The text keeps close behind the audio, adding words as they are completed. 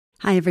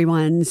Hi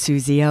everyone,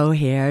 Suze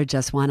here.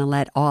 Just want to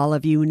let all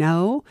of you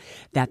know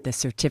that the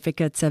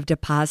certificates of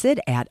deposit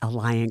at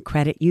Alliant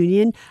Credit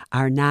Union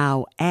are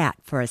now at,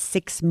 for a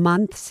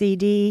 6-month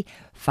CD,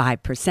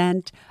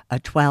 5%, a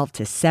 12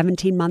 to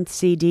 17-month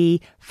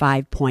CD,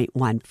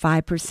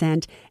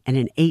 5.15%, and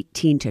an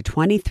 18 to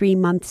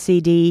 23-month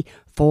CD,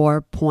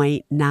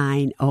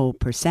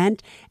 4.90%.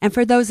 And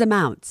for those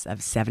amounts of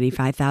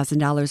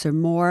 $75,000 or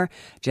more,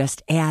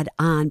 just add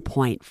on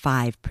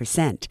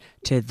 0.5%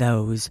 to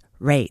those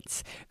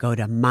rates. Go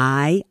to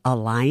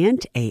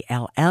myalliant,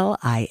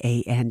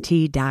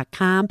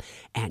 ALLIANT.com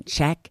and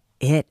check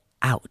it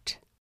out.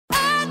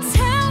 I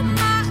tell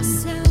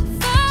myself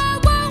I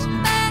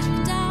won't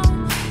back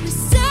down. We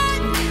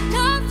said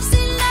enough's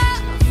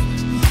enough.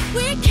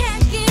 We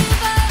can't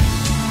give up.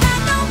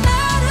 And no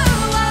matter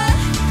what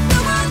the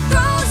world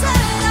throws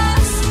at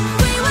us,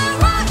 we will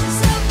rise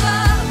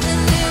above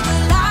and live a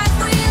life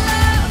we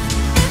love.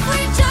 If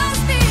we just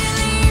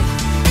believe,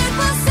 it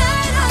will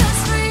set us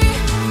free.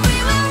 We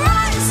will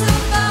rise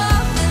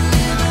above and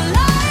live a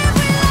life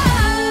we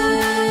love.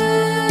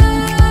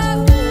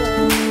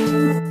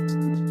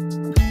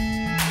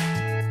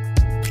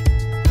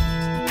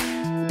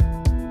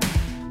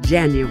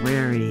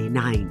 January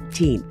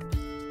 19th,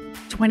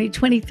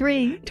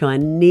 2023.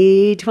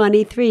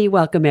 2023.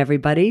 Welcome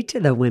everybody to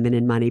the Women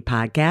in Money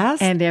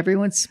podcast. And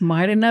everyone's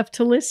smart enough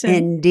to listen.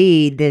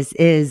 Indeed, this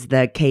is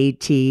the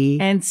KT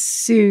And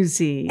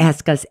Susie.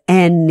 Ask Us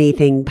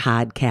Anything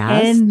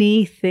podcast.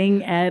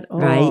 Anything at all.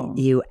 Right?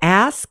 You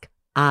ask,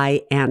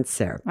 I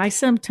answer. I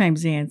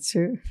sometimes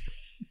answer.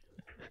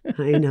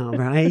 I know,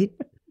 right?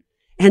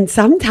 And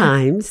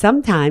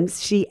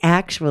sometimes she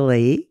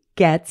actually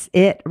gets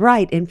it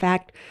right. In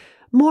fact,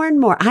 more and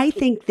more, I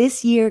think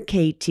this year,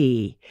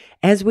 KT,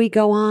 as we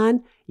go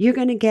on, you're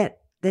going to get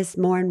this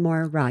more and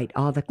more right.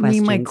 All the I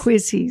mean, questions. my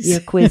quizzies. Your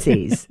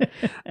quizzies.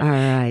 All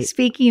right.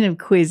 Speaking of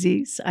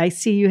quizzies, I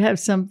see you have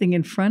something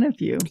in front of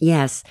you.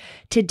 Yes.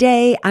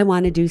 Today, I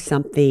want to do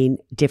something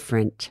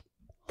different.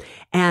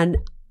 And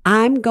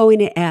I'm going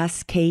to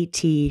ask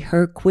KT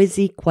her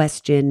quizzy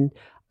question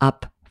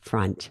up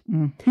front.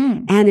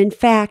 Mm-hmm. And in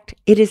fact,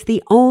 it is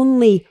the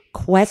only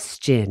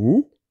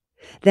question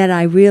that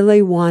I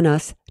really want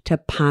us to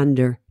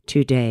ponder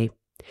today,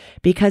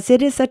 because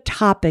it is a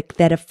topic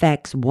that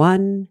affects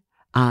 1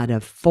 out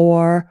of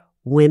 4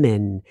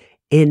 women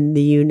in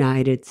the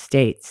United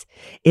States.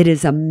 It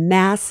is a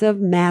massive,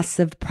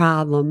 massive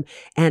problem,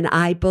 and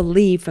I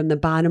believe from the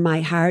bottom of my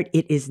heart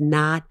it is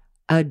not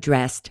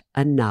addressed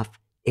enough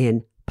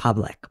in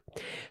public.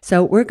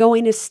 So we're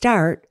going to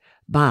start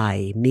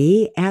by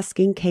me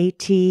asking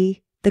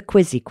KT the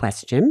quizzy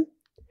question.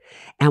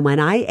 And when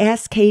I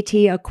ask KT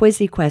a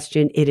quizzy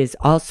question, it is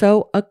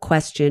also a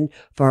question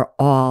for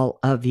all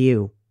of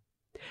you.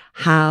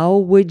 How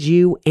would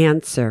you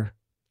answer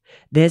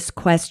this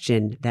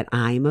question that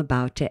I'm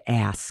about to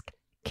ask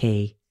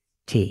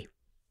KT?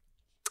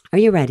 Are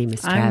you ready,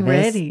 Miss Travis? I'm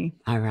ready.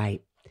 All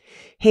right.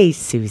 Hey,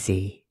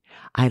 Susie.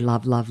 I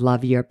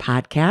love your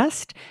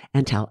podcast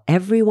and tell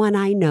everyone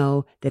I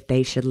know that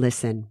they should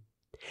listen.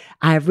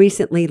 I have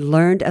recently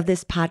learned of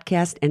this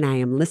podcast and I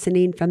am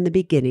listening from the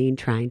beginning,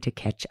 trying to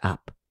catch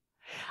up.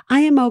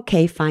 I am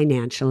okay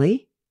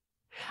financially.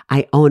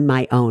 I own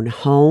my own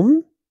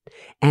home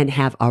and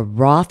have a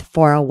Roth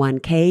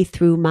 401k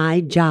through my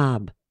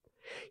job.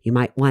 You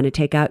might want to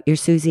take out your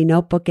Susie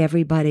notebook,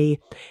 everybody,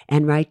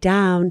 and write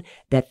down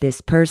that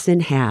this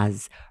person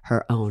has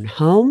her own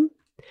home,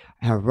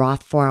 her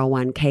Roth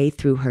 401k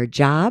through her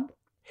job,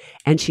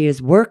 and she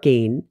is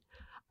working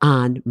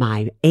on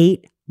my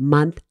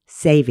 8-month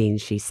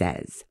savings, she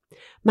says.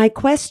 My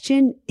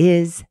question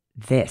is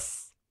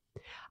this.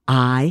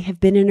 I have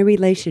been in a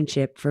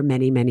relationship for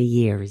many, many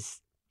years.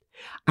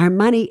 Our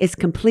money is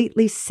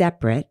completely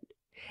separate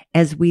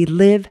as we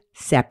live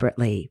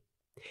separately.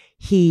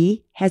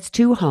 He has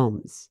 2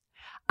 homes.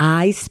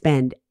 I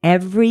spend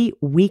every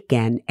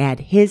weekend at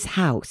his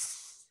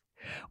house,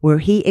 where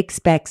he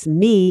expects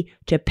me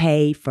to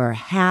pay for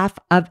half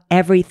of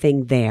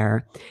everything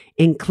there,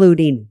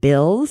 including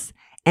bills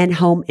and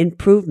home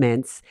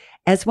improvements,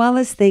 as well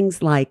as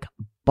things like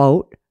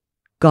boat,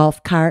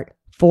 golf cart,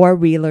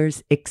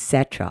 4-wheelers,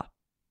 etc.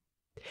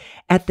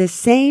 At the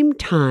same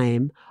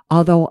time,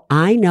 although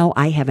I know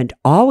I haven't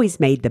always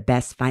made the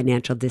best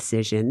financial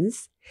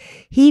decisions,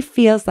 he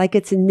feels like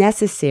it's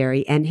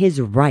necessary and his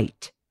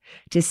right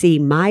to see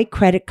my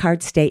credit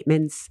card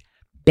statements,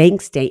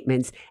 bank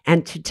statements,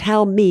 and to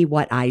tell me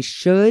what I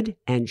should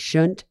and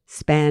shouldn't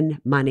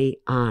spend money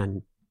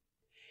on.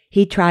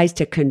 He tries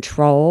to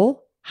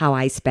control how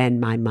I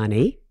spend my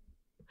money.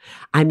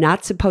 I'm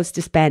not supposed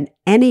to spend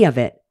any of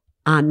it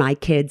on my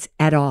kids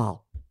at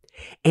all.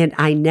 And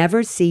I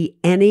never see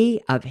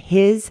any of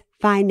his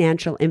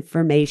financial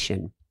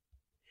information.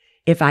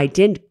 If I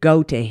didn't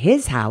go to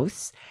his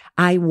house,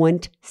 I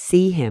wouldn't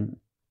see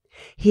him.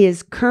 He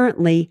is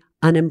currently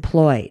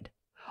unemployed,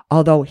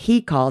 although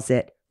he calls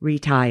it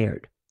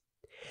retired.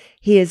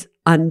 He is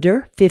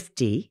under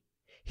 50.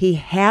 He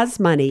has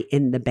money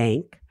in the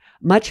bank,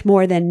 much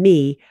more than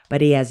me,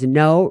 but he has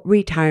no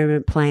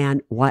retirement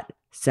plan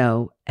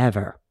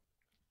whatsoever.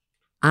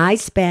 I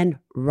spend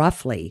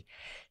roughly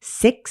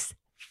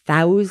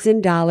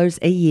 $6,000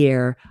 a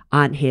year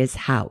on his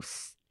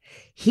house.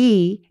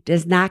 He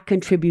does not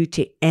contribute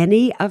to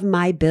any of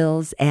my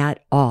bills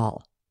at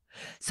all.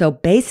 So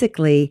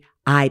basically,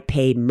 I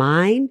pay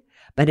mine,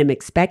 but am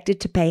expected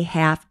to pay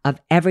half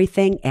of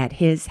everything at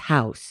his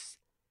house.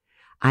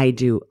 I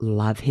do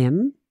love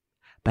him,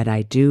 but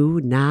I do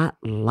not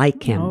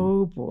like him.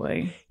 Oh,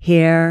 boy.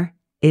 Here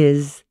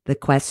is the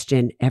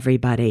question,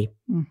 everybody.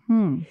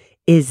 Mm-hmm.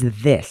 Is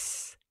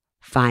this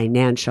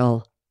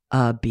financial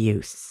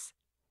abuse?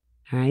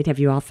 All right. Have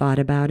you all thought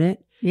about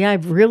it? Yeah,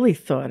 I've really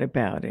thought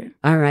about it.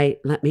 All right.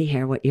 Let me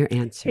hear what your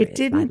answer is. It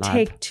didn't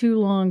take too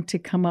long to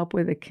come up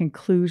with a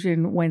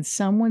conclusion when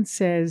someone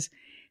says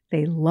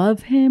they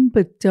love him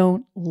but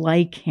don't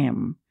like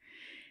him.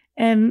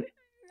 And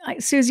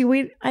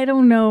Susie, I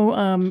don't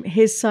know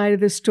his side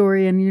of the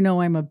story, and you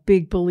know I'm a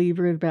big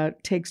believer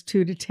about takes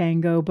two to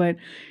tango, but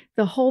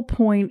the whole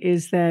point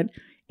is that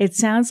it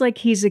sounds like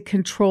he's a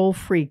control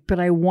freak, but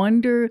I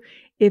wonder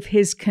if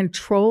his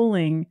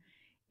controlling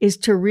is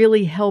to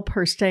really help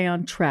her stay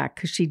on track,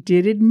 because she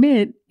did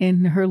admit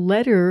in her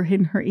letter,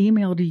 in her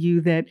email to you,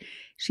 that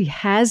she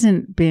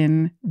hasn't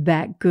been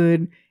that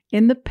good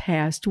in the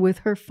past with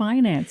her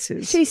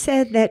finances. She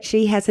said that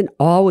she hasn't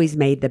always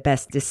made the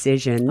best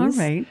decisions. All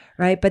right.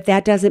 Right. But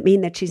that doesn't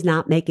mean that she's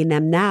not making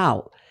them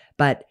now.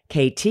 But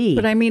KT,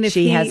 But I mean, if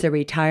she he- has a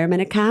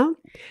retirement account.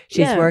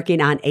 She's Yeah.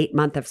 working on 8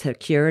 months of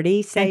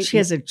security. And she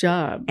has a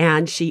job.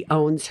 And she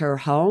owns her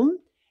home.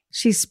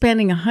 She's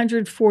spending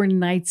 104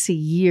 nights a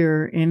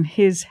year in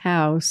his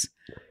house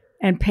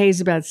and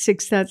pays about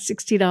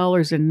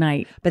 $60 a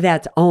night. But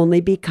that's only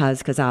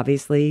because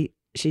obviously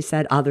she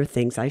said other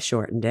things. I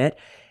shortened it.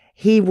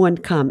 He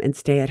wouldn't come and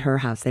stay at her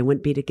house. They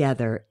wouldn't be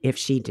together if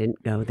she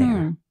didn't go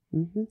there.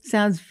 Mm-hmm.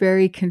 Sounds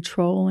very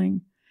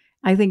controlling.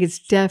 I think it's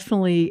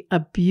definitely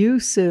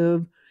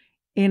abusive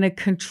in a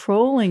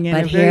controlling and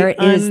But a very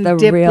here is the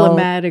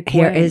undiplomatic way.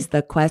 Here is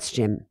the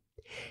question.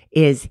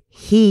 Is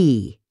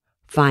he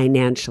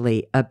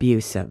financially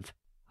abusive?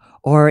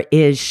 Or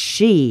is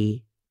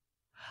she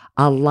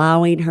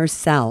allowing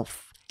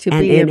herself To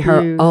and be in her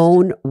abused.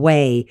 own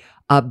way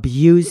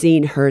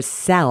abusing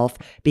herself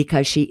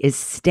because she is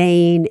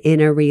staying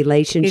in a It's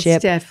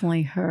relationship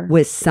definitely her.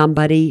 with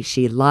somebody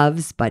she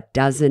loves but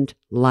doesn't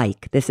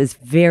like? This is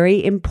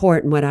very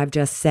important, what I've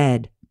just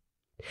said.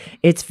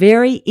 It's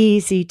very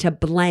easy to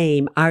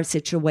blame our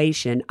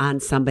situation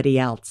on somebody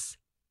else.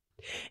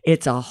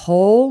 It's a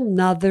whole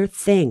nother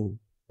thing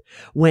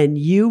when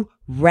you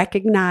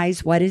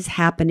recognize what is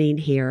happening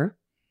here,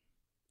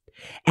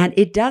 and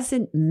it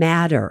doesn't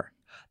matter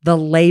the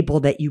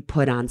label that you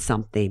put on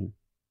something,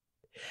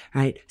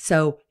 right?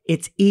 So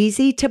it's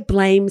easy to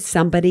blame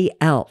somebody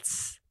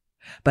else,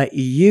 but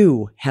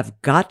you have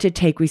got to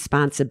take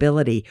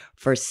responsibility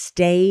for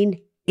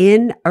staying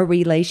in a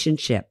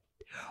relationship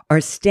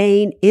or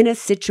staying in a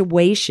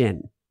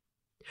situation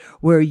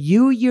where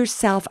you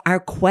yourself are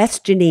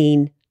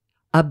questioning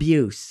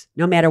abuse,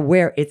 no matter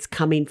where it's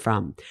coming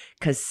from.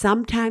 Because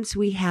sometimes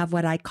we have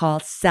what I call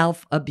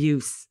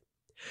self-abuse.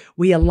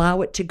 We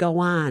allow it to go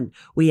on.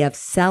 We have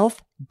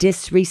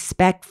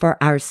self-disrespect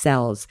for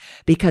ourselves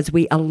because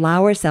we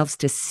allow ourselves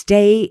to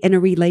stay in a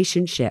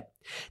relationship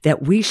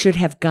that we should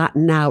have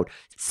gotten out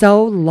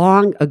so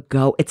long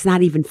ago. It's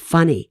not even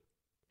funny.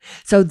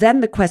 So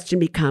then the question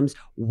becomes,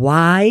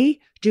 why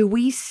do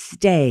we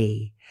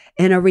stay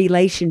in a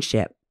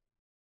relationship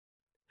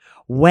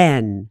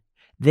when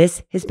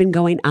this has been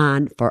going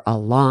on for a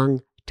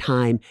long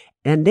time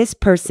and this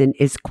person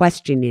is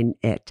questioning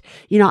it?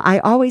 You know, I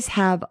always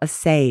have a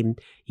saying,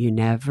 you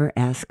never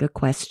ask a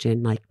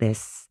question like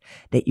this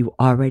that you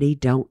already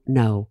don't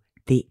know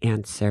the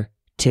answer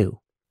to.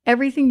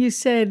 Everything you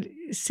said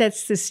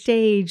sets the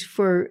stage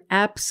for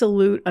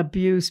absolute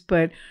abuse,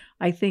 but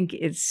I think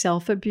it's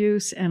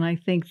self-abuse, and I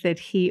think that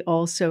he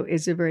also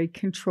is a very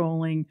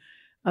controlling,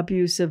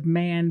 abusive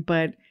man,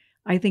 but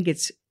I think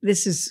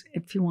this is,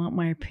 if you want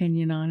my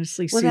opinion,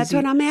 honestly, Well, that's Susie,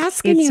 what I'm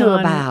asking it's you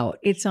on- about.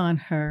 It's on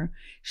her.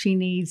 She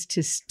needs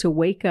to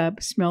wake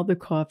up, smell the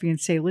coffee, and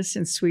say,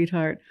 listen,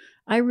 sweetheart,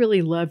 I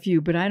really love you,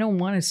 but I don't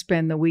want to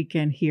spend the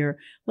weekend here.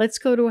 Let's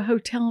go to a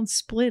hotel and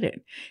split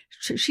it.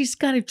 She's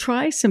got to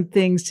try some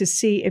things to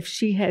see if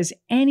she has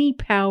any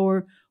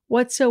power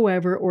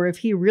whatsoever, or if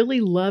he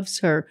really loves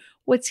her,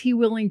 what's he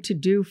willing to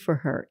do for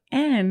her?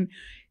 And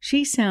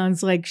she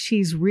sounds like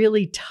she's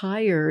really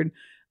tired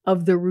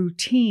of the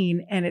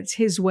routine, and it's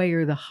his way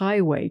or the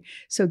highway.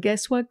 So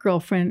guess what,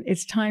 girlfriend?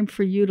 It's time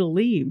for you to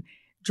leave.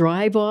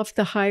 Drive off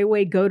the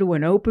highway, go to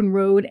an open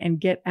road,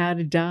 and get out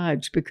of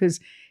Dodge,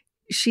 because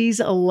she's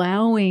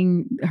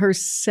allowing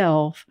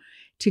herself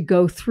to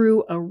go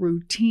through a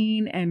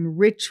routine and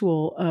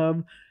ritual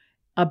of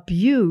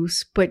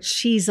abuse, but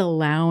she's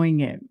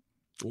allowing it.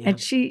 Yeah. And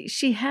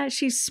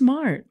she's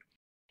smart.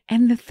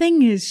 And the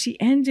thing is, she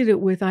ended it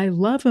with, I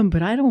love him,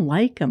 but I don't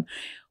like him.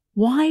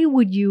 Why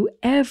would you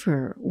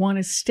ever want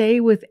to stay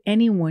with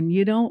anyone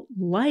you don't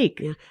like?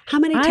 Yeah. How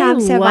many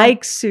times I have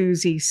like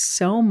Susie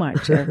so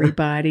much,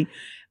 everybody.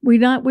 we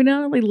not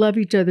only love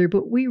each other,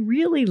 but we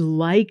really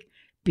like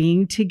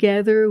being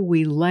together.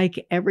 We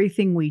like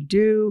everything we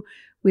do.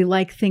 We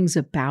like things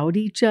about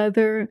each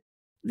other.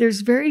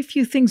 There's very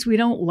few things we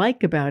don't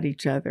like about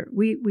each other.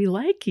 We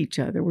like each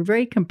other. We're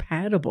very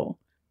compatible.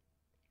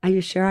 Are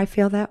you sure I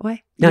feel that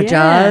way? No,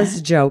 Yeah.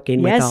 just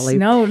joking with Yes, Ollie.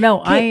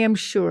 no, I Kate- am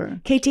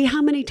sure. Katie,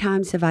 how many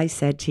times have I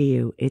said to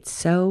you, it's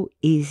so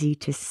easy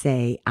to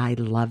say, I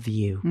love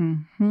you.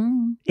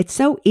 Hmm. It's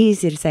so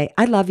easy to say,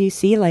 I love you.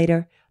 See you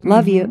later.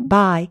 Love you. Mhm.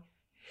 Bye.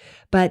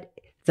 But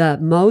the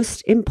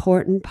most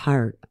important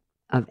part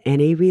of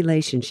any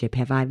relationship,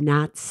 have I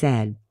not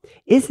said,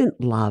 isn't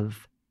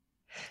love.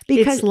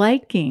 Because It's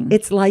liking.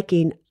 it's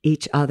liking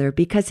each other,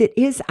 because it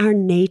is our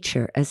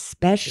nature,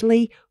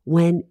 especially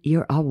when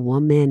you're a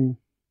woman.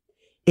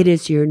 It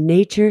is your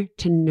nature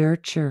to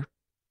nurture.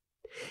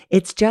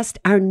 It's just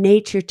our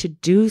nature to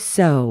do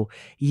so.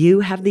 You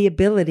have the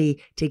ability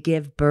to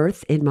give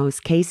birth in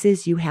most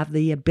cases. You have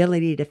the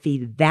ability to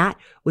feed that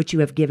which you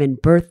have given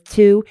birth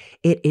to.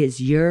 It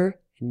is your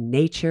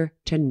nature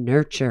to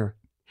nurture.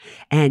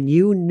 And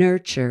you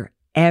nurture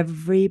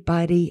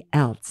everybody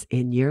else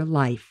in your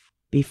life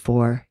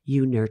before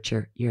you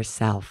nurture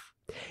yourself.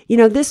 You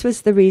know, this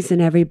was the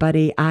reason,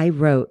 everybody, I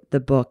wrote the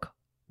book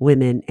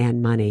Women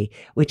and Money,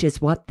 which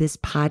is what this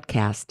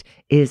podcast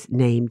is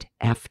named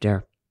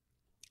after.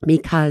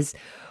 Because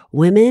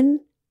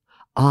women,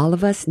 all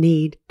of us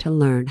need to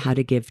learn how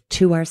to give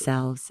to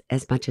ourselves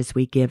as much as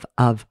we give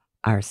of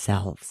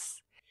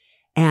ourselves.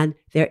 And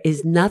there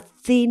is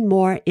nothing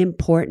more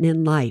important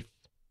in life,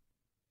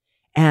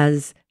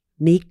 as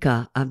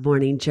Mika of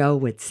Morning Joe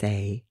would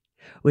say,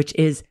 which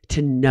is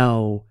to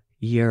know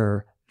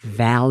your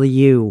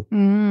value.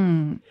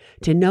 Mm.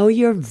 To know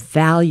your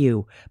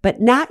value, but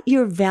not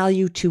your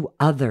value to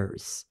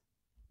others.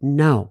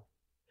 No,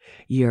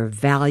 your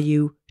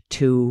value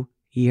to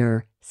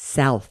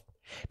yourself.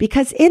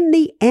 Because in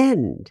the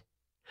end,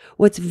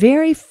 what's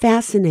very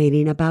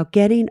fascinating about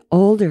getting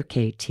older,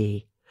 KT,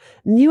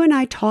 and you and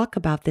I talk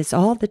about this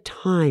all the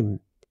time,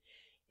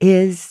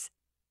 is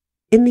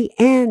in the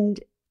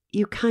end,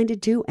 you kind of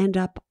do end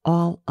up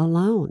all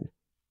alone.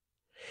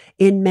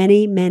 In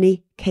many,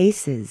 many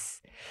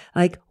cases.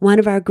 Like, one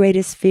of our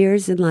greatest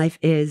fears in life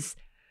is,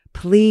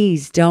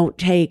 please don't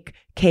take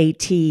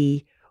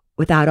KT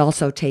without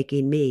also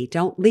taking me.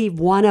 Don't leave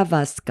one of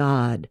us,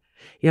 God.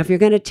 You know, if you're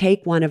going to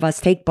take one of us,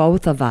 take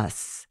both of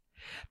us.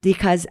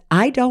 Because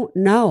I don't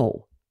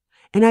know.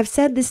 And I've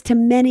said this to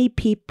many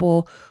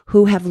people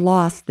who have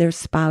lost their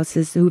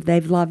spouses who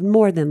they've loved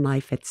more than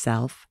life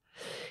itself.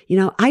 You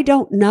know, I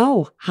don't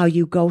know how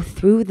you go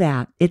through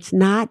that. It's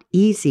not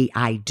easy.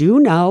 I do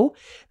know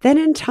that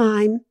in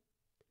time,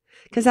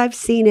 because I've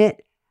seen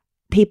it,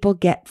 people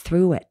get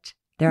through it.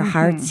 Their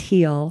hearts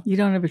heal. You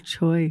don't have a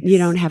choice. You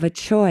don't have a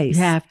choice.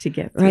 You have to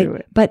get through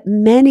it. But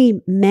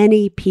many,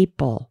 many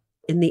people,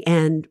 in the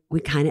end, we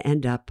kind of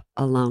end up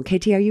alone.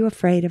 KT, are you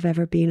afraid of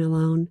ever being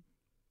alone?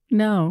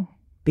 No.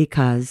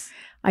 Because?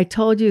 I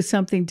told you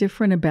something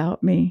different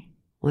about me.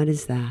 What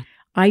is that?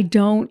 I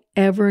don't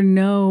ever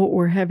know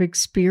or have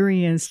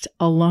experienced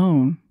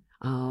alone.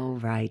 Oh,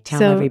 right.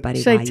 Tell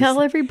everybody. Should I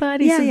tell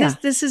everybody? Yeah, So yeah.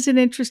 This is an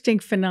interesting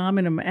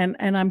phenomenon,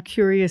 and I'm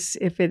curious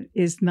if it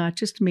is not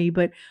just me,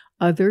 but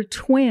other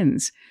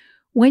twins.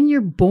 When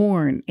you're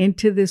born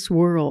into this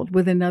world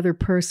with another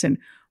person,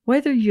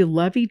 whether you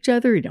love each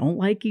other, you don't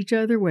like each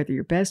other, whether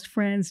you're best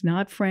friends,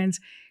 not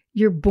friends,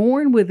 you're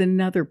born with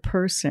another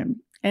person.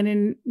 And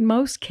in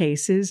most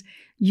cases,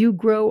 you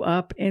grow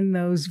up in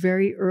those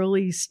very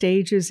early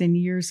stages and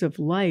years of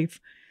life,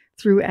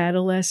 through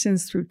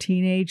adolescence, through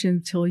teenage,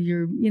 until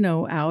you're,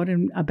 out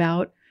and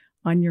about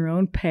on your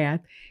own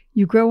path.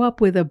 You grow up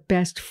with a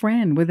best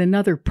friend, with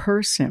another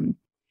person.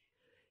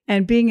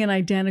 And being an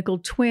identical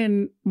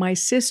twin, my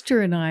sister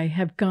and I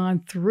have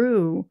gone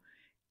through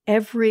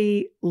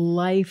every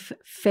life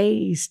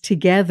phase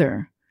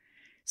together.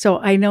 So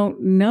I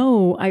don't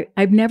know.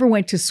 I've never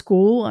went to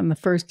school on the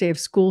first day of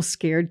school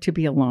scared to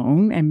be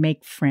alone and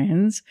make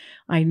friends.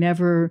 I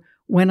never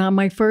went on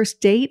my first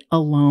date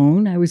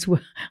alone. I was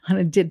on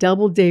a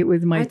double date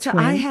with my So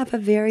twin. I have a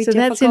very So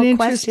that's difficult an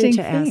question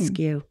interesting to ask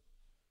thing. you.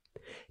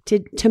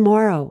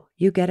 Tomorrow,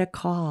 you get a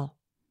call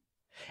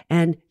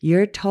and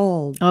you're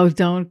told. Oh,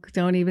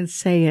 don't even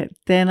say it.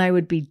 Then I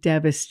would be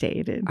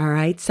devastated. All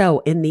right. So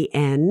in the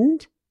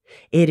end,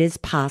 it is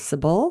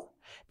possible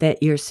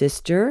that your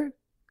sister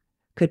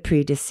could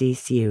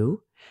predecease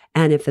you.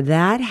 And if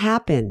that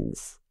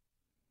happens,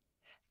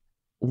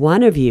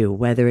 one of you,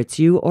 whether it's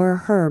you or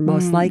her,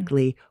 most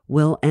likely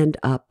will end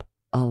up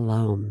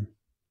alone.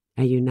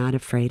 Are you not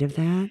afraid of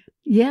that?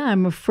 Yeah,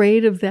 I'm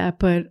afraid of that,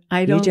 but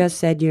I don't. You just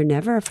said you're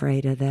never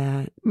afraid of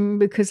that.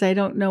 Because I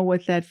don't know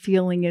what that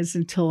feeling is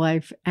until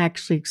I've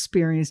actually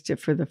experienced it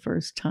for the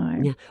first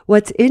time. Yeah.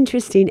 What's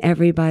interesting,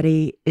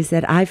 everybody, is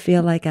that I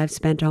feel like I've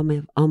spent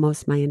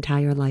almost my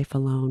entire life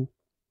alone.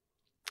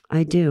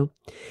 I do.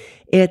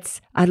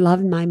 I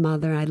loved my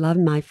mother, I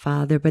loved my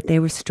father, but they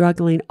were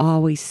struggling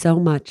always so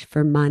much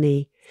for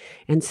money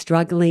and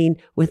struggling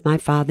with my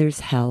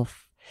father's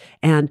health.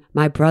 And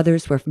my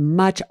brothers were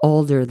much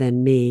older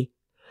than me.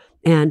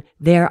 And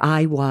there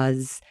I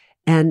was.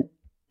 And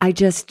I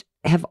just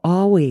have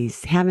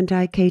always, haven't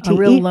I, KT? A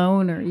real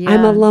loner. Yeah.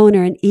 I'm a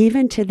loner. And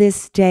even to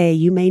this day,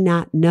 you may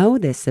not know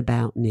this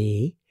about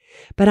me,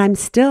 but I'm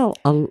still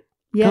a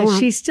Yeah, Go on.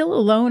 she's still a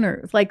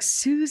loner. Like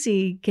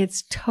Susie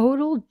gets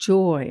total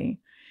joy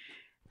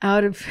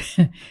out of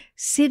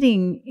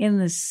sitting in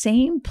the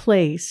same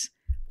place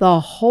the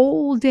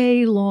whole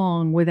day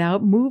long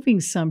without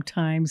moving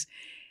sometimes.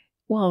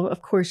 Well,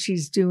 of course,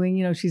 she's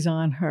doing, she's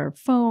on her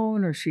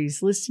phone or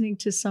she's listening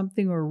to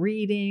something or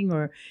reading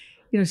or,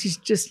 she's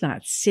just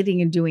not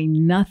sitting and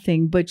doing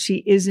nothing, but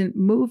she isn't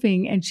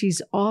moving and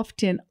she's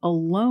often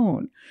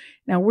alone.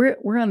 Now,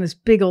 we're on this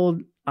big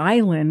old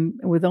island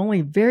with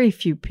only very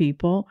few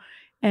people.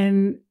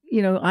 And,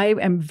 I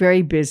am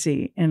very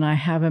busy and I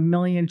have a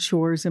million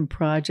chores and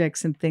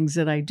projects and things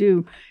that I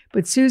do.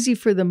 But Susie,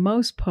 for the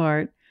most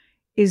part,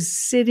 is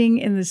sitting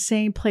in the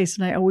same place.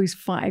 And I always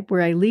find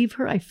where I leave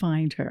her, I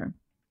find her.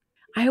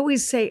 I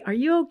always say, "Are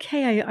you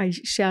okay?" I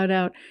shout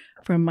out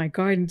from my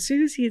garden,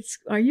 "Susie,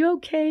 are you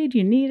okay? Do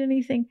you need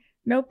anything?"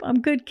 "Nope, I'm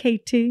good,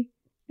 KT."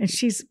 And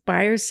she's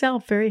by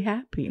herself, very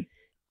happy.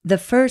 The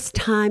first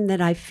time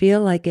that I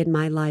feel like in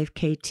my life,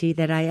 KT,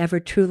 that I ever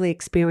truly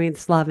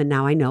experienced love, and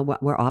now I know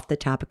we're off the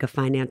topic of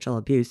financial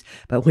abuse,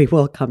 but we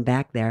will come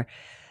back there.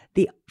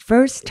 The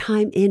first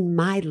time in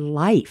my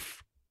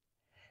life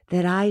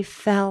that I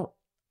felt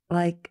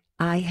like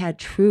I had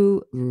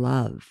true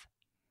love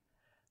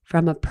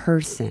from a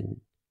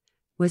person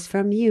was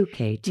from you,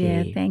 KT.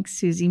 Yeah, thanks,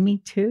 Susie. Me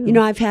too.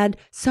 I've had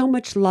so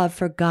much love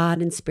for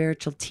God and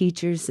spiritual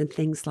teachers and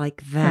things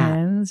like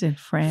that.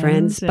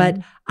 Friends. But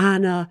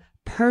on a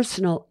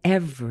personal,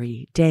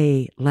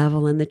 everyday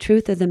level. And the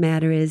truth of the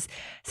matter is,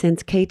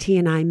 since KT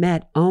and I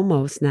met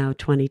almost now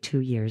 22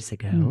 years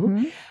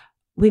ago,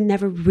 we've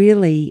never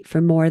really,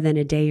 for more than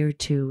a day or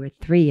two or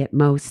three at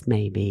most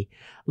maybe,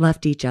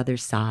 left each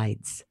other's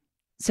sides.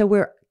 So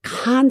we're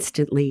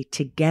constantly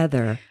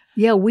together.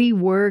 Yeah, we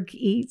work,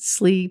 eat,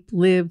 sleep,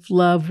 live,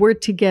 love. We're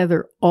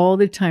together all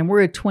the time.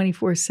 We're at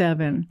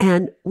 24/7.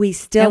 And we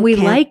still And we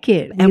can't- like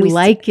it. and we we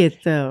like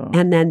it, though.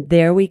 And then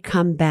there we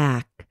come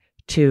back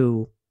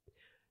to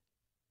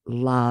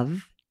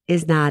love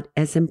is not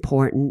as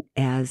important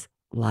as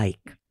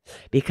like.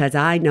 Because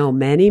I know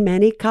many,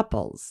 many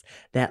couples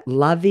that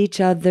love each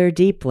other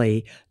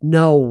deeply.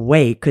 No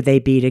way could they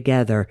be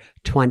together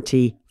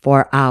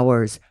 24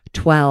 hours,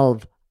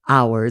 12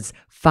 hours,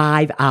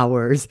 5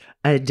 hours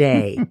a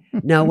day.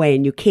 No way.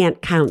 And you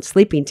can't count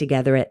sleeping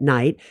together at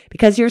night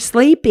because you're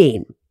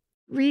sleeping.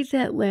 Read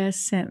that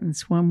last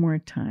sentence one more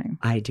time.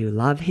 I do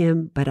love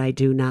him, but I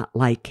do not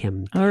like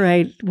him. All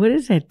right. What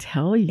does that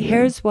tell you?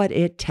 Here's what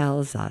it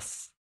tells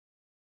us.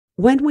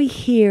 When we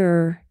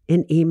hear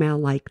an email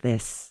like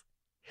this,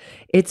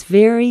 it's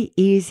very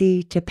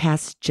easy to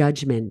pass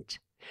judgment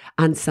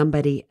on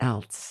somebody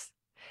else.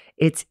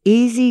 It's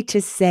easy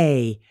to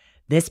say,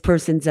 this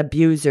person's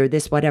abuser,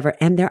 this whatever,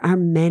 and there are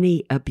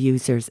many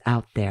abusers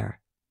out there.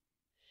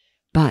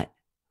 But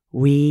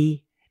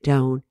we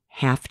don't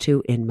have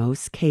to, in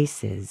most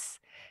cases,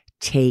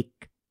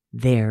 take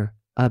their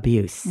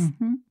abuse.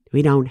 Mm-hmm.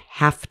 We don't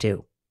have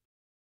to.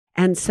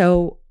 And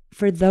so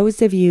for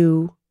those of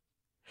you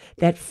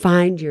that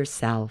find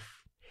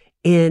yourself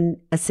in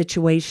a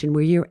situation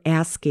where you're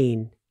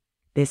asking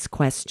this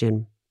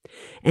question,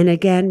 and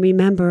again,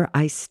 remember,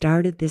 I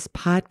started this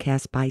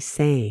podcast by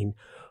saying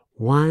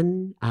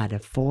 1 out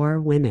of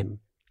 4 women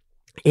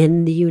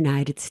in the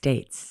United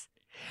States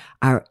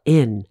are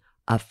in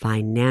a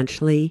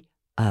financially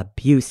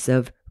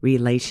abusive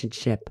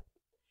relationship.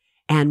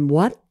 And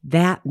what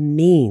that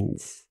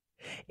means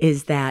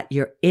is that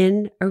you're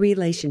in a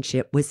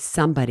relationship with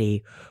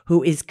somebody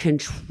who is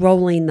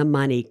controlling the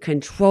money,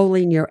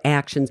 controlling your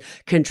actions,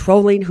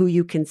 controlling who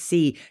you can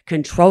see,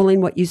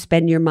 controlling what you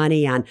spend your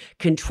money on,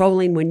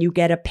 controlling when you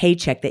get a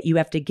paycheck that you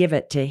have to give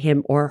it to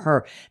him or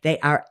her. They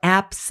are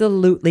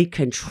absolutely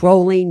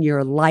controlling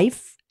your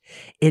life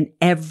in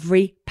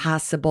every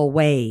possible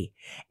way.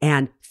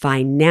 And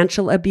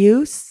financial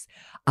abuse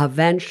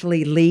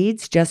eventually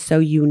leads, just so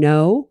you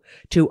know,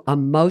 to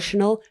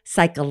emotional,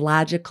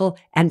 psychological,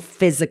 and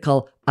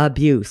physical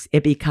abuse.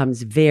 It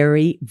becomes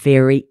very,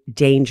 very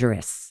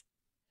dangerous.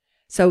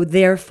 So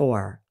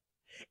therefore,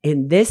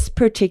 in this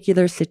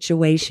particular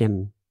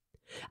situation,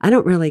 I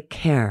don't really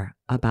care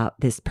about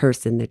this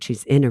person that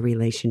she's in a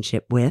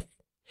relationship with.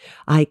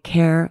 I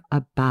care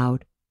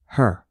about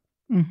her.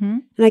 Mm-hmm.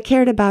 And I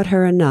cared about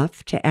her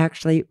enough to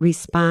actually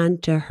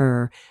respond to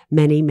her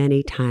many,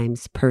 many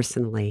times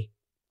personally.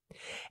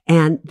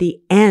 And the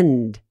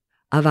end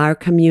of our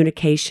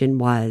communication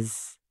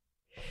was,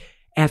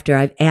 after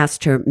I've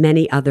asked her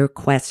many other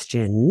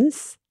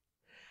questions,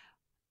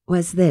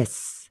 was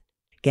this: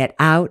 get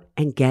out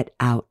and get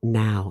out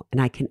now. And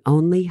I can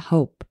only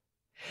hope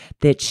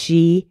that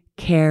she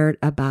cared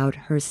about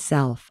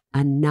herself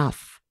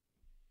enough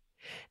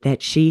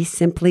that she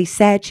simply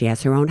said she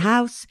has her own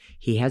house.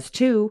 He has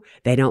two.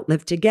 They don't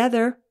live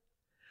together.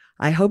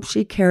 I hope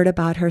she cared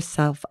about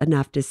herself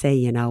enough to say,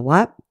 you know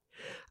what?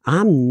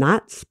 I'm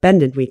not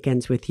spending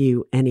weekends with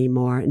you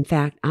anymore. In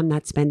fact, I'm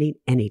not spending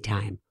any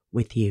time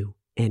with you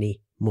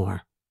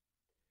anymore.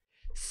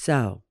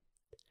 So,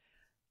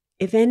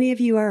 if any of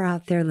you are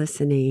out there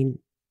listening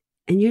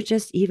and you're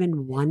just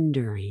even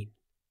wondering,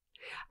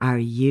 are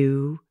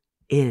you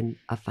in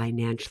a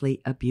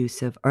financially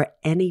abusive or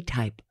any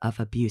type of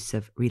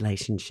abusive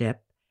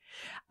relationship?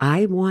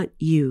 I want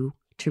you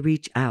to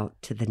reach out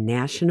to the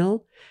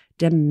National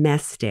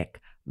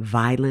Domestic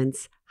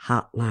Violence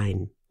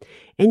Hotline.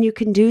 And you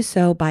can do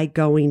so by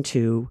going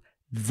to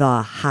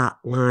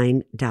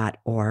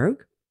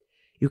thehotline.org.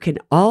 You can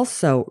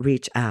also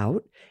reach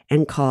out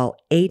and call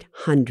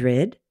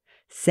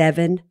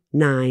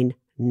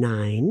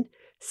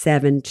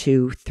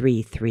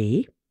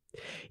 800-799-7233.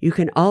 You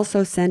can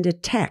also send a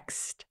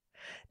text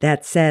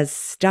that says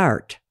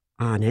START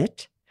on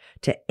it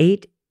to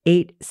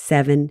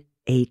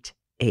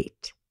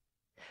 88788.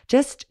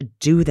 Just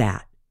do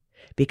that,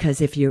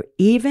 because if you're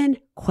even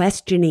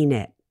questioning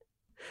it,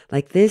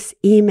 like this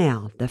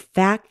email, the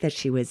fact that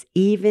she was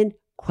even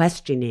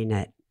questioning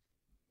it,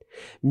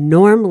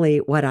 normally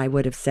what I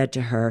would have said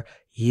to her,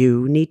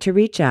 you need to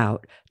reach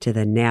out to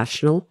the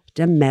National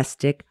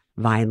Domestic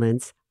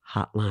Violence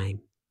Hotline.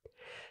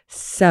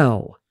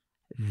 So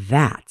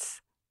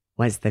that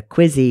was the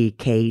Quizzy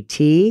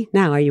KT.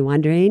 Now, are you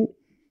wondering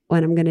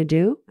what I'm going to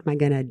do? Am I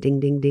going to ding,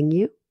 ding, ding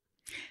you?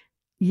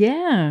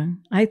 Yeah,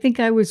 I think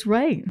I was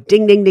right.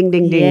 Ding, ding, ding,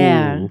 ding, ding.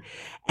 Yeah.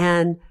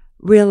 And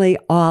really,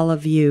 all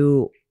of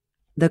you,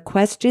 the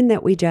question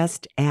that we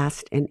just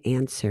asked and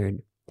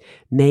answered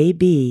may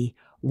be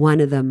one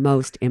of the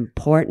most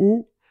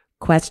important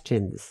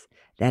questions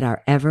that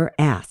are ever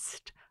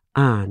asked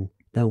on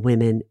the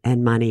Women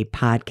and Money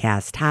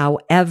podcast.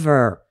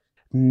 However,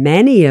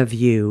 many of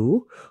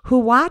you who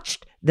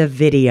watched the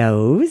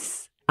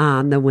videos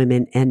on the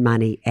Women and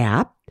Money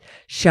app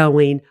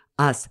showing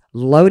us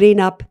loading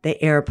up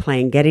the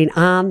airplane, getting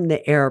on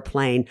the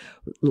airplane,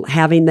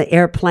 having the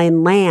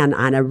airplane land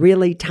on a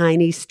really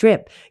tiny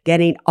strip,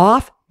 getting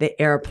off the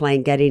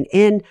airplane, getting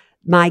in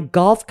my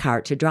golf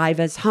cart to drive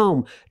us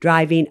home,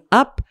 driving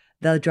up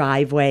the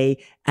driveway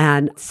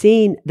and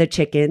seeing the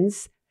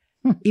chickens.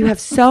 You have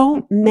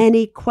so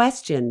many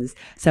questions.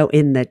 So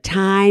in the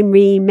time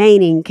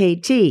remaining,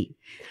 KT,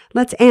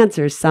 let's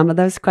answer some of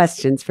those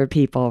questions for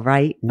people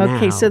right now.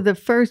 Okay, so the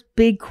first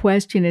big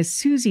question is,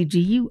 Suze, do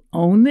you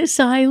own this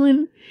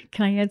island?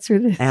 Can I answer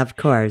this? Of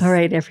course. All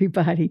right,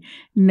 everybody.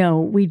 No,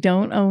 we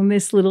don't own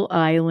this little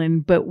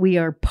island, but we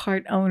are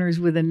part owners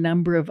with a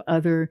number of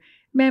other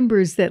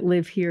members that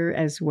live here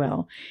as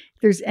well.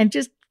 And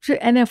just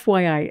an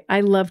FYI,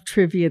 I love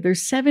trivia.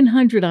 There's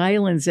 700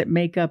 islands that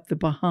make up the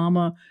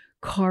Bahama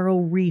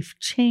Coral Reef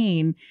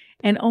chain,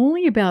 and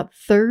only about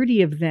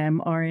 30 of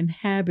them are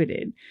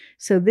inhabited.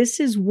 So this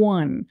is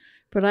one.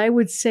 But I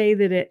would say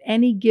that at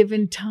any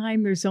given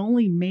time, there's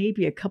only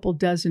maybe a couple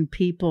dozen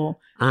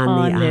people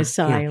on this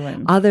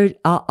island.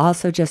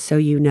 Also, just so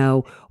you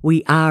know,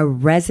 we are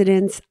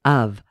residents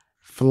of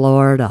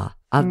Florida,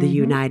 of the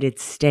United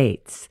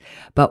States,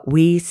 but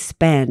we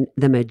spend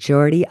the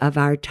majority of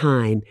our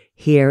time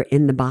here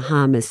in the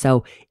Bahamas.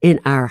 So in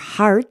our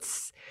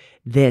hearts,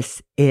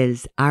 this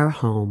is our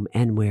home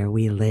and where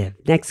we live.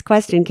 Next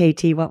question,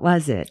 KT, what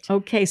was it?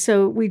 Okay,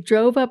 so we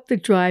drove up the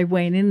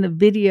driveway, and in the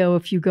video,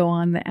 if you go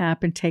on the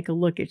app and take a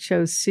look, it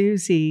shows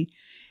Suze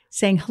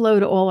saying hello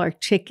to all our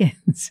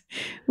chickens.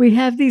 We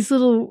have these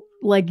little,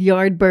 like,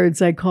 yard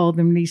birds, I call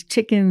them, these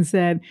chickens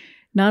that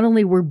not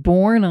only were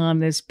born on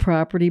this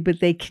property, but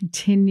they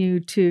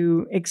continue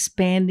to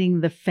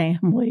expanding the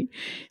family.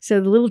 So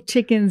the little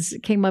chickens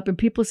came up and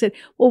people said,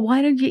 well,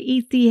 why don't you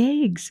eat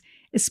the eggs?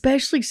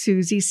 Especially,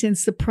 Suze,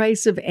 since the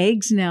price of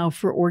eggs now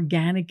for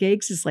organic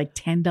eggs is like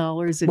 $10 a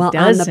dozen. Well,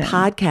 on the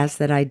podcast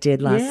that I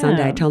did last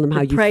Sunday, I told them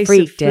how you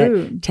freaked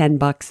it,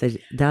 $10 a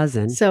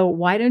dozen. So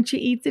why don't you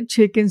eat the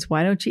chickens?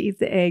 Why don't you eat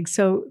the eggs?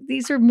 So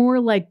these are more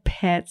like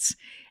pets.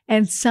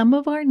 And some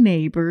of our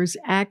neighbors,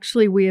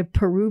 actually, we have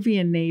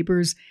Peruvian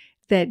neighbors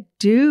that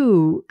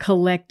do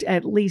collect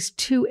at least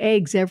 2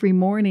 eggs every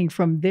morning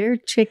from their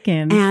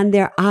chickens. And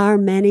there are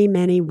many,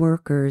 many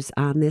workers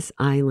on this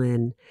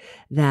island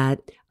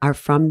that are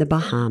from the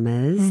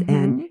Bahamas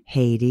and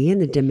Haiti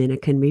and the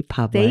Dominican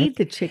Republic. They eat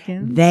the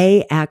chickens.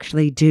 They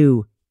actually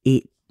do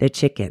eat the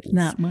chickens.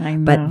 Not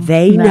mine, but though.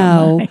 they Not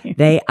know mine.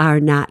 they are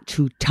not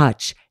to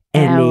touch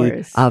any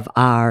Ours. of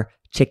our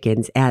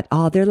chickens at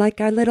all. They're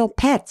like our little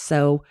pets.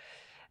 So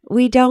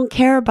we don't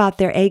care about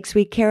their eggs.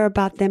 We care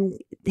about them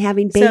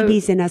having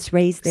babies and us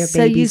raise their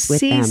babies with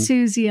them. So you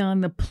see Suze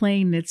on the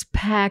plane that's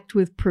packed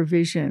with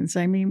provisions.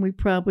 I mean, we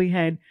probably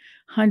had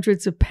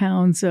hundreds of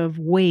pounds of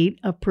weight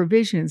of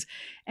provisions.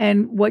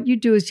 And what you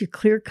do is you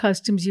clear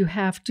customs. You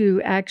have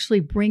to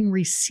actually bring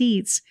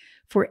receipts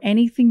for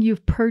anything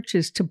you've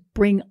purchased to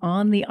bring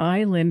on the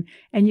island,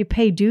 and you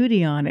pay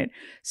duty on it.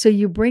 So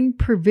you bring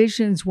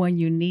provisions when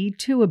you need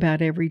to,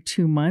 about every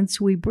 2 months.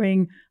 We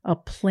bring a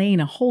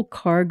whole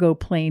cargo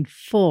plane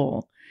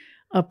full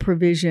of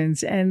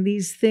provisions. And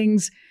these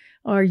things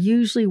are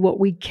usually what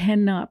we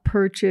cannot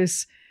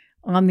purchase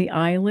on the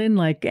island,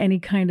 like any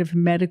kind of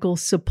medical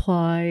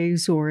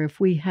supplies, or if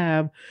we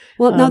have...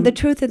 Well, no, the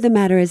truth of the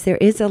matter is there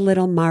is a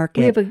little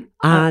market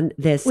on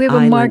this island. We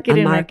have a market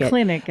in our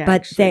clinic, actually.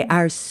 But they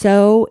are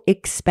so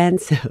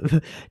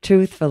expensive,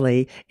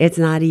 truthfully, it's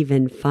not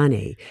even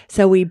funny.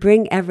 So we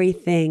bring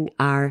everything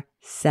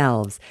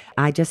ourselves.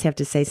 I just have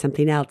to say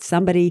something else.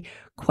 Somebody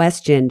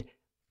questioned,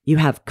 you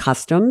have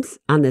customs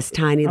on this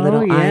tiny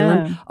little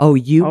island? Oh,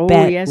 you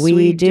bet yes,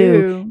 we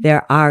do.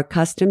 There are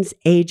customs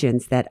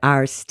agents that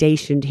are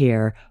stationed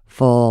here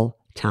full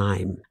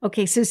time.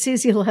 Okay, so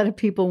Suze, a lot of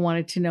people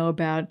wanted to know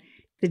about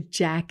the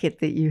jacket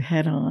that you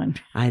had on.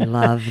 I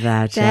love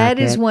that jacket. That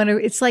is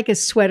it's like a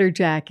sweater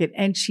jacket,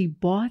 and she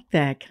bought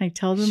that. Can I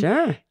tell them?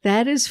 Sure.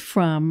 That is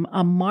from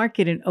a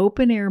market, an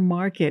open air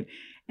market,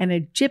 and a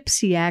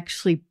gypsy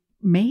actually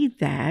made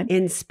that.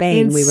 In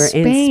Spain. We were in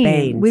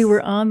Spain. We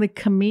were on the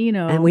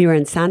Camino. And we were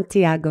in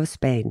Santiago,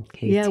 Spain,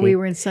 Katie. Yeah, we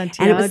were in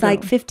Santiago. And it was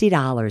like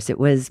 $50. It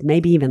was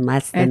maybe even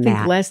less than that. I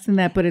think less than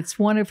that, but it's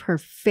one of her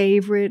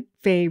favorite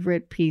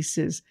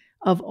pieces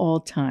of all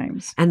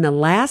times. And the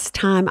last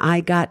time I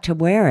got to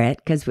wear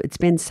it, because it's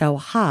been so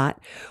hot,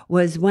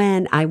 was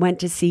when I went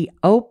to see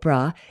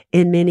Oprah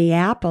in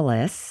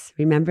Minneapolis.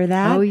 Remember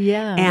that? Oh,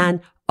 yeah.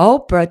 And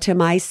Oprah, to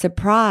my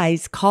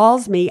surprise,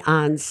 calls me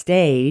on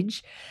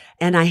stage.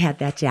 And I had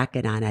that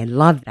jacket on. I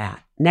love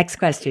that. Next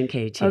question,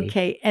 KT.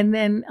 Okay. And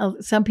then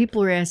some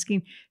people are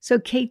asking, so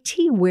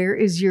KT, where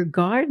is your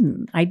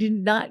garden? I did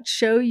not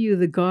show you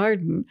the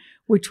garden,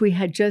 which we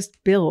had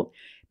just built,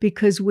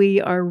 because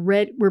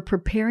we're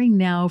preparing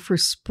now for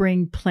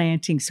spring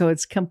planting. So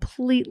it's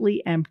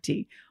completely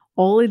empty.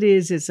 All it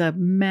is a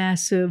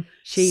massive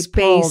She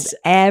space pulled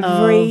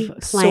every of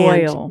plant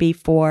soil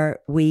before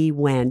we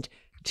went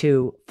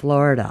to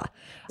Florida.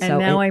 And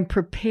now I'm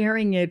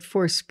preparing it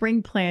for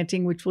spring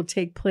planting, which will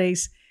take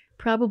place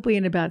probably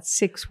in about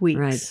 6 weeks.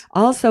 Right.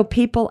 Also,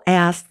 people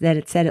asked that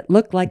it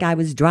looked like I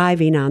was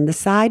driving on the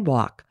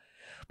sidewalk.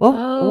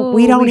 Well,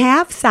 we don't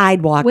have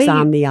sidewalks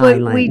on the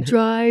island. But we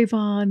drive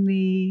on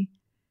the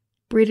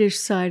British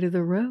side of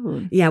the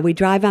road. Yeah, we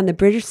drive on the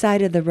British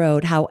side of the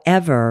road.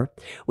 However,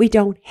 we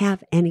don't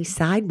have any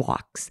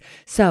sidewalks.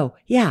 So,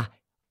 yeah.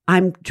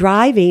 I'm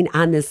driving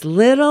on this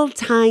little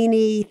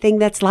tiny thing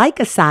that's like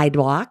a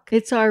sidewalk.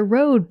 It's our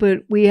road, but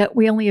we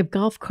only have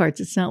golf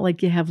carts. It's not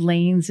like you have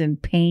lanes and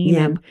paint.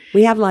 Yeah,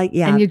 we have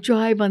and you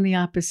drive on the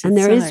opposite and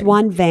there side. is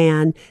one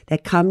van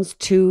that comes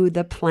to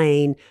the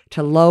plane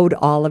to load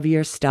all of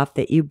your stuff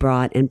that you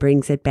brought and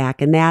brings it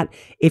back. And that,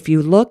 if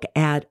you look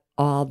at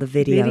all the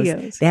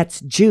videos.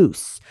 That's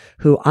Juice,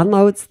 who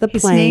unloads the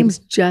plane. His name's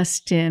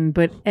Justin,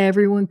 but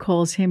everyone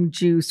calls him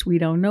Juice. We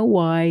don't know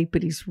why,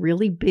 but he's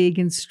really big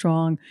and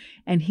strong,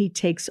 and he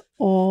takes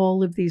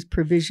all of these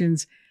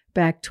provisions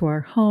back to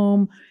our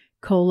home.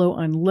 Colo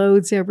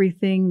unloads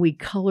everything. We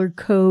color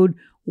code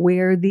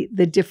where the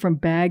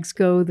different bags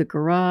go, the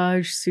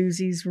garage,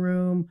 Susie's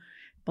room,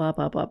 blah,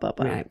 blah, blah, blah,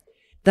 blah. Right.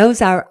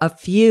 Those are a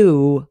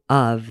few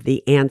of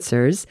the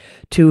answers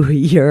to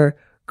your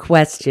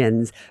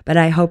questions, but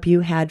I hope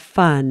you had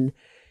fun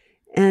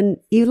and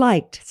you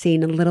liked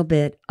seeing a little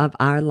bit of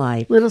our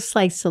life. Little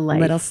slice of life.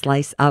 Little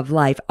slice of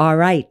life. All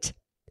right.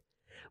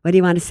 What do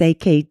you want to say,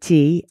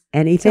 KT?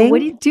 Anything? So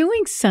what are you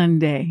doing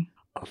Sunday?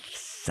 Oh,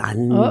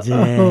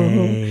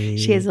 Sunday.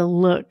 She has a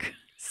look.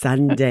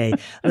 Sunday.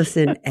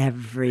 Listen,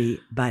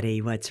 everybody,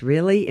 what's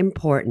really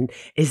important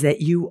is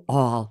that you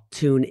all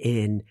tune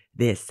in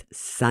this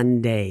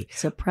Sunday.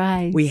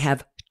 Surprise. We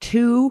have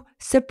 2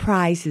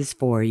 surprises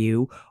for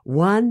you.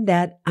 One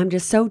that I'm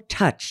just so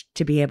touched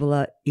to be able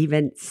to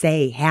even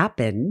say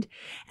happened.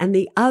 And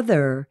the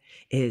other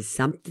is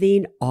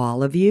something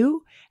all of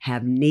you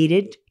have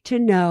needed to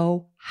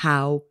know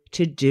how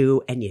to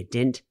do, and you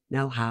didn't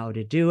know how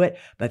to do it,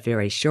 but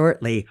very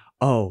shortly,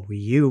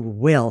 you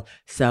will.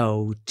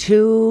 So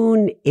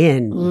tune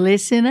in.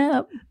 Listen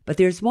up. But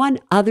there's one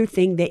other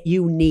thing that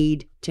you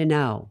need to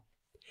know,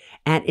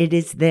 and it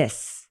is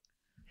this.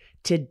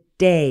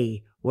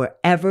 Today,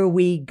 wherever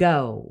we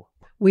go,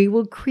 we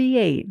will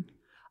create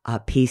a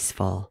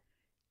peaceful,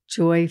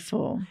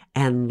 joyful,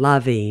 and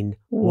loving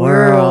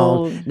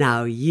world.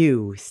 Now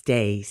you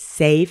stay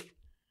safe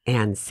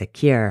and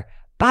secure.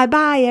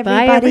 Bye-bye,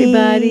 everybody. Bye,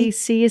 everybody.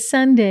 See you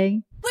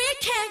Sunday. We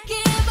can't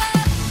give up,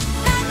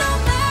 and no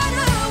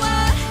matter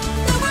what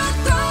the world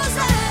throws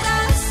at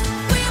us,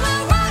 we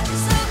will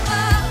rise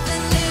above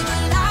and live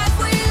a life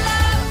we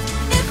love.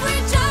 If we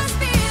just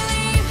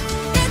believe,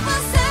 it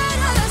will set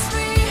us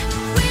free.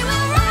 We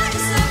will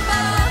rise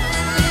above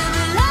and live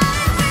a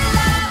life we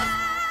love.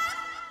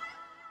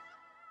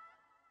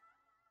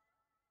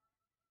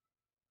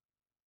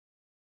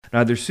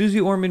 Neither Suze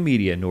Orman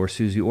Media nor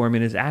Suze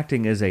Orman is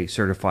acting as a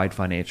certified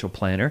financial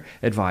planner,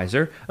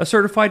 advisor, a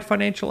certified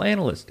financial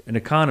analyst, an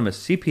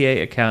economist,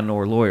 CPA, accountant,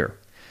 or lawyer.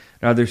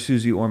 Neither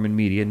Suze Orman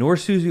Media nor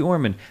Suze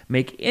Orman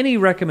make any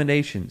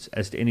recommendations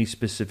as to any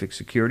specific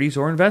securities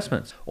or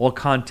investments. All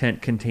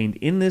content contained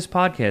in this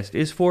podcast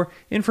is for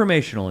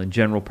informational and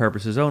general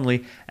purposes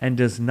only and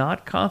does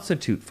not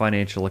constitute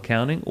financial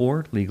accounting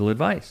or legal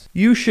advice.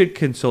 You should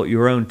consult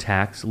your own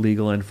tax,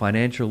 legal, and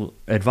financial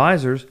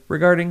advisors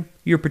regarding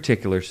your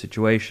particular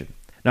situation.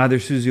 Neither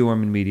Suze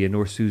Orman Media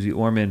nor Suze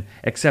Orman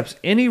accepts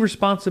any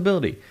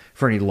responsibility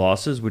for any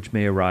losses which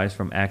may arise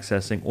from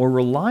accessing or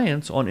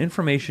reliance on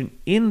information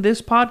in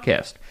this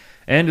podcast.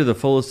 And to the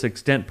fullest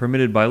extent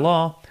permitted by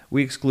law,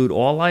 we exclude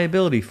all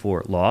liability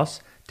for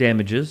loss,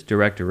 damages,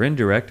 direct or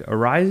indirect,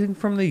 arising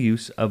from the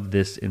use of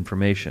this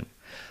information.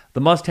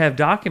 The must-have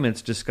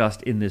documents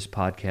discussed in this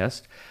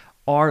podcast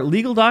are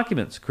legal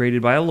documents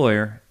created by a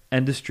lawyer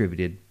and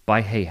distributed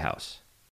by Hay House.